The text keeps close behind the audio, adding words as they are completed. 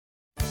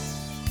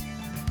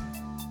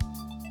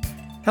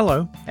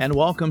Hello, and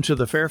welcome to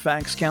the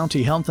Fairfax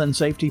County Health and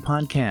Safety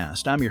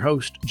Podcast. I'm your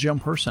host, Jim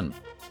Person.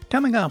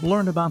 Coming up,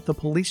 learn about the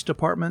Police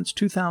Department's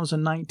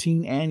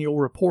 2019 Annual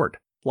Report,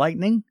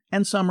 lightning,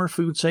 and summer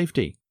food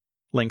safety.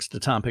 Links to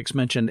topics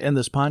mentioned in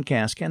this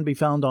podcast can be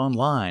found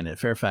online at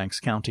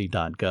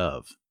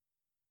fairfaxcounty.gov.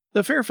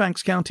 The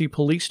Fairfax County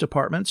Police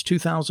Department's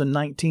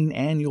 2019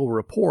 Annual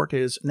Report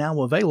is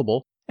now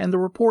available, and the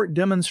report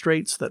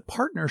demonstrates that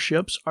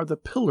partnerships are the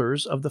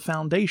pillars of the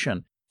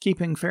foundation,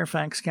 keeping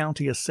Fairfax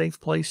County a safe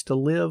place to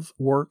live,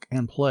 work,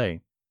 and play.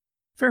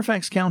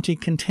 Fairfax County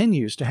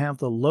continues to have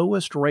the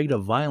lowest rate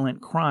of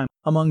violent crime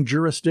among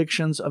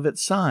jurisdictions of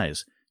its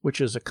size,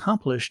 which is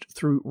accomplished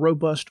through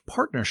robust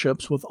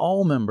partnerships with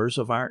all members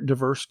of our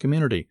diverse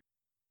community.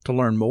 To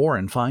learn more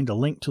and find a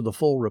link to the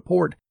full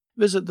report,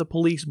 visit the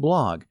police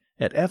blog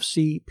at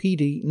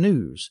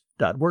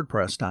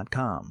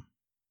fcpdnews.wordpress.com.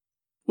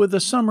 With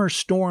the summer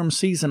storm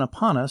season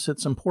upon us,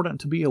 it's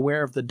important to be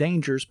aware of the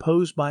dangers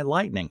posed by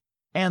lightning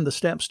and the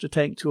steps to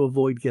take to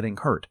avoid getting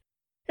hurt.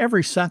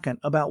 Every second,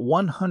 about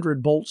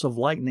 100 bolts of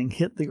lightning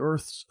hit the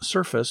Earth's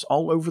surface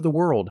all over the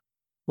world.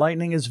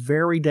 Lightning is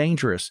very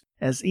dangerous,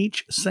 as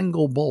each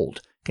single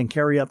bolt can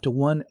carry up to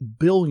 1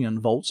 billion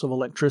volts of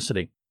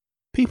electricity.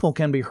 People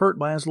can be hurt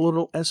by as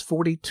little as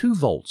 42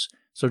 volts,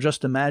 so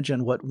just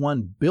imagine what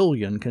 1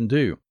 billion can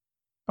do.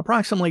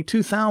 Approximately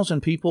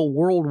 2,000 people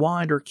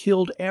worldwide are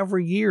killed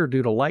every year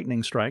due to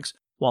lightning strikes,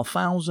 while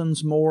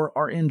thousands more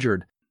are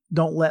injured.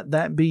 Don't let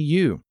that be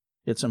you.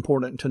 It's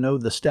important to know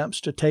the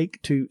steps to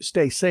take to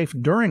stay safe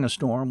during a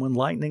storm when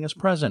lightning is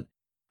present.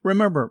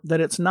 Remember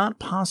that it's not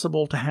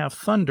possible to have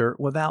thunder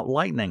without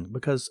lightning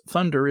because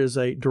thunder is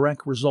a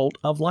direct result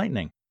of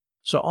lightning.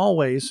 So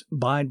always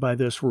abide by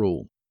this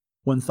rule.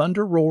 When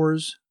thunder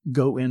roars,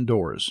 go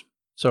indoors.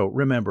 So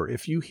remember,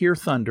 if you hear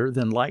thunder,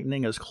 then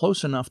lightning is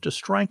close enough to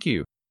strike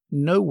you.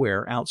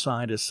 Nowhere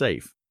outside is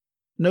safe.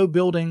 No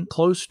building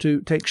close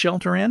to take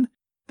shelter in?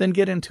 Then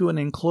get into an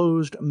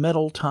enclosed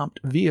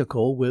metal-topped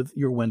vehicle with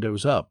your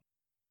windows up.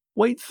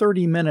 Wait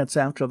 30 minutes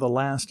after the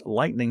last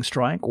lightning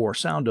strike or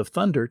sound of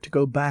thunder to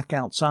go back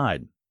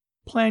outside.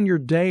 Plan your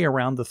day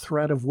around the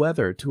threat of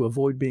weather to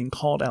avoid being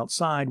caught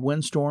outside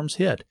when storms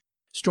hit.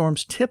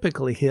 Storms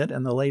typically hit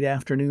in the late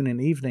afternoon and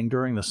evening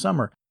during the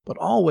summer, but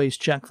always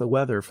check the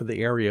weather for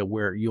the area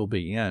where you'll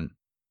be in.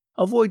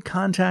 Avoid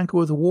contact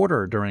with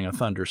water during a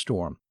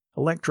thunderstorm.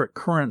 Electric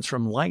currents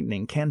from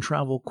lightning can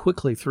travel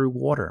quickly through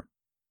water.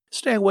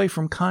 Stay away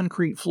from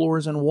concrete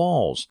floors and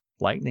walls.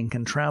 Lightning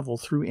can travel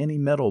through any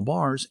metal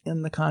bars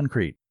in the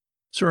concrete.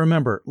 So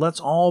remember,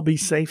 let's all be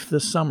safe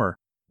this summer.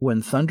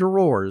 When thunder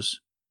roars,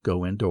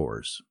 go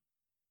indoors.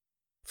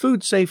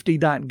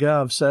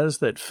 FoodSafety.gov says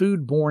that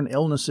foodborne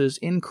illnesses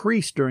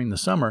increase during the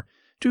summer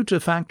due to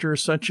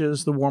factors such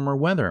as the warmer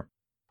weather.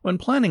 When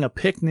planning a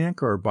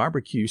picnic or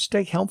barbecue,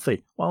 stay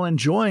healthy while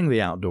enjoying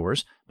the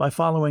outdoors by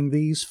following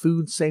these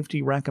food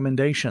safety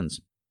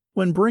recommendations.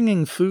 When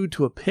bringing food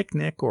to a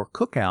picnic or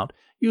cookout,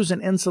 use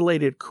an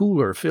insulated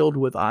cooler filled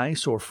with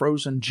ice or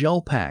frozen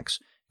gel packs.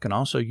 You can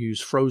also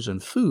use frozen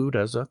food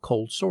as a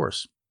cold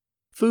source.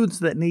 Foods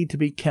that need to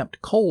be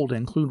kept cold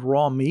include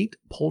raw meat,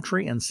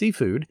 poultry, and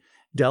seafood,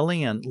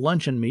 deli and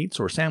luncheon meats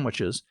or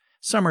sandwiches,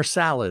 summer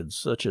salads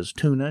such as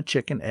tuna,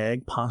 chicken,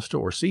 egg, pasta,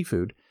 or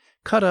seafood,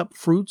 cut-up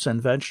fruits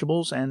and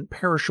vegetables, and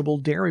perishable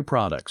dairy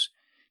products.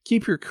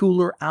 Keep your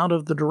cooler out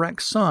of the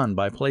direct sun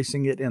by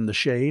placing it in the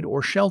shade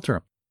or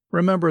shelter.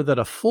 Remember that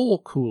a full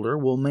cooler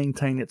will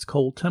maintain its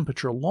cold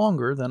temperature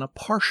longer than a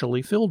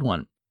partially filled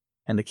one.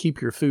 And to keep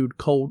your food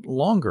cold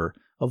longer,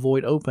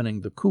 avoid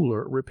opening the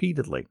cooler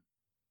repeatedly.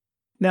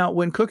 Now,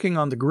 when cooking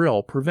on the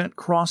grill, prevent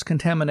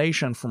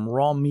cross-contamination from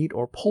raw meat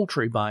or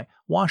poultry by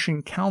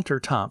washing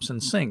countertops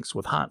and sinks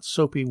with hot,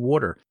 soapy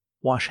water.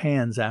 Wash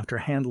hands after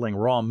handling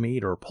raw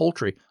meat or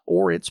poultry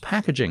or its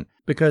packaging,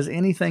 because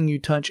anything you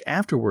touch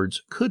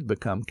afterwards could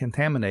become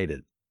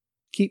contaminated.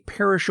 Keep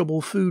perishable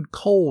food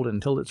cold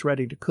until it's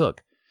ready to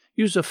cook.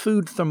 Use a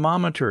food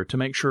thermometer to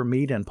make sure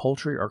meat and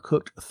poultry are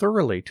cooked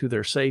thoroughly to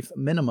their safe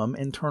minimum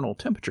internal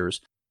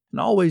temperatures,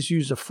 and always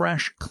use a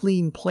fresh,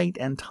 clean plate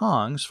and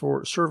tongs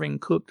for serving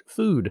cooked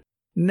food.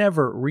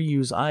 Never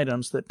reuse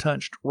items that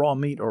touched raw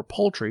meat or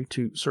poultry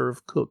to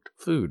serve cooked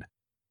food.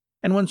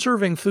 And when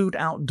serving food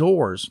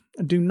outdoors,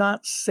 do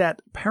not set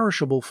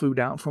perishable food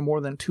out for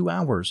more than 2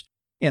 hours.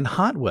 In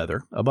hot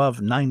weather, above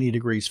 90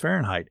 degrees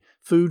Fahrenheit,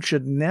 food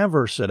should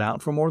never sit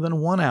out for more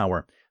than 1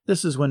 hour.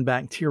 This is when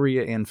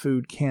bacteria in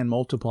food can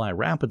multiply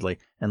rapidly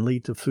and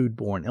lead to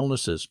foodborne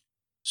illnesses.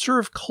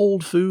 Serve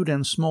cold food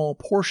in small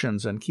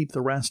portions and keep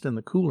the rest in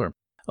the cooler.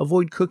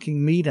 Avoid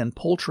cooking meat and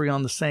poultry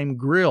on the same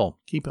grill.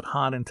 Keep it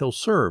hot until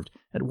served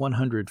at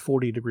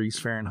 140 degrees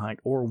Fahrenheit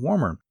or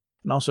warmer.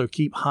 And also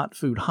keep hot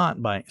food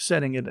hot by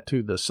setting it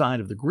to the side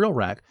of the grill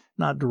rack,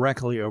 not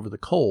directly over the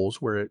coals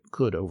where it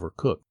could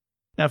overcook.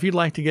 Now, if you'd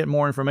like to get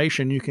more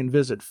information, you can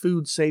visit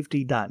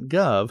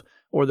foodsafety.gov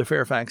or the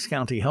Fairfax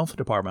County Health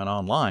Department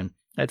online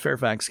at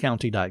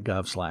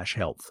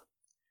fairfaxcounty.gov/health.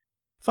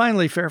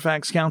 Finally,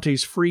 Fairfax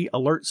County's free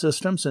alert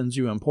system sends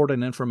you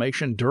important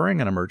information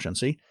during an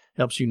emergency.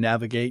 helps you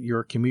navigate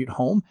your commute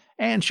home,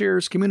 and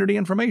shares community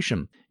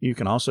information. You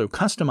can also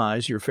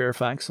customize your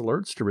Fairfax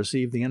alerts to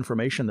receive the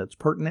information that's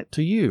pertinent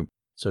to you.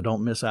 So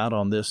don't miss out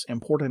on this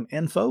important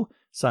info.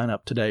 Sign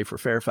up today for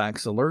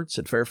Fairfax Alerts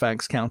at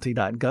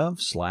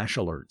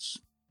fairfaxcounty.gov/alerts.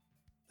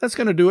 That's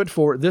going to do it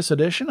for this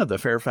edition of the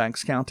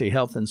Fairfax County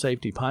Health and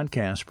Safety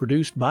Podcast,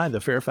 produced by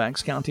the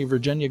Fairfax County,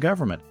 Virginia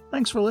government.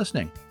 Thanks for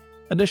listening.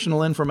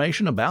 Additional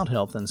information about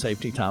health and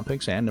safety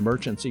topics and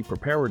emergency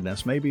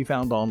preparedness may be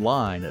found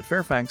online at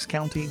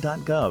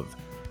fairfaxcounty.gov.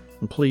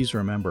 And please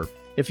remember,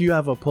 if you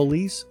have a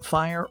police,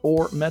 fire,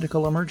 or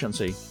medical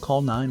emergency,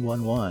 call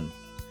 911.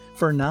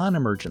 For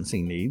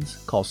non-emergency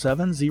needs, call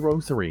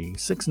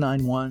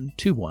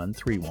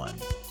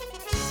 703-691-2131.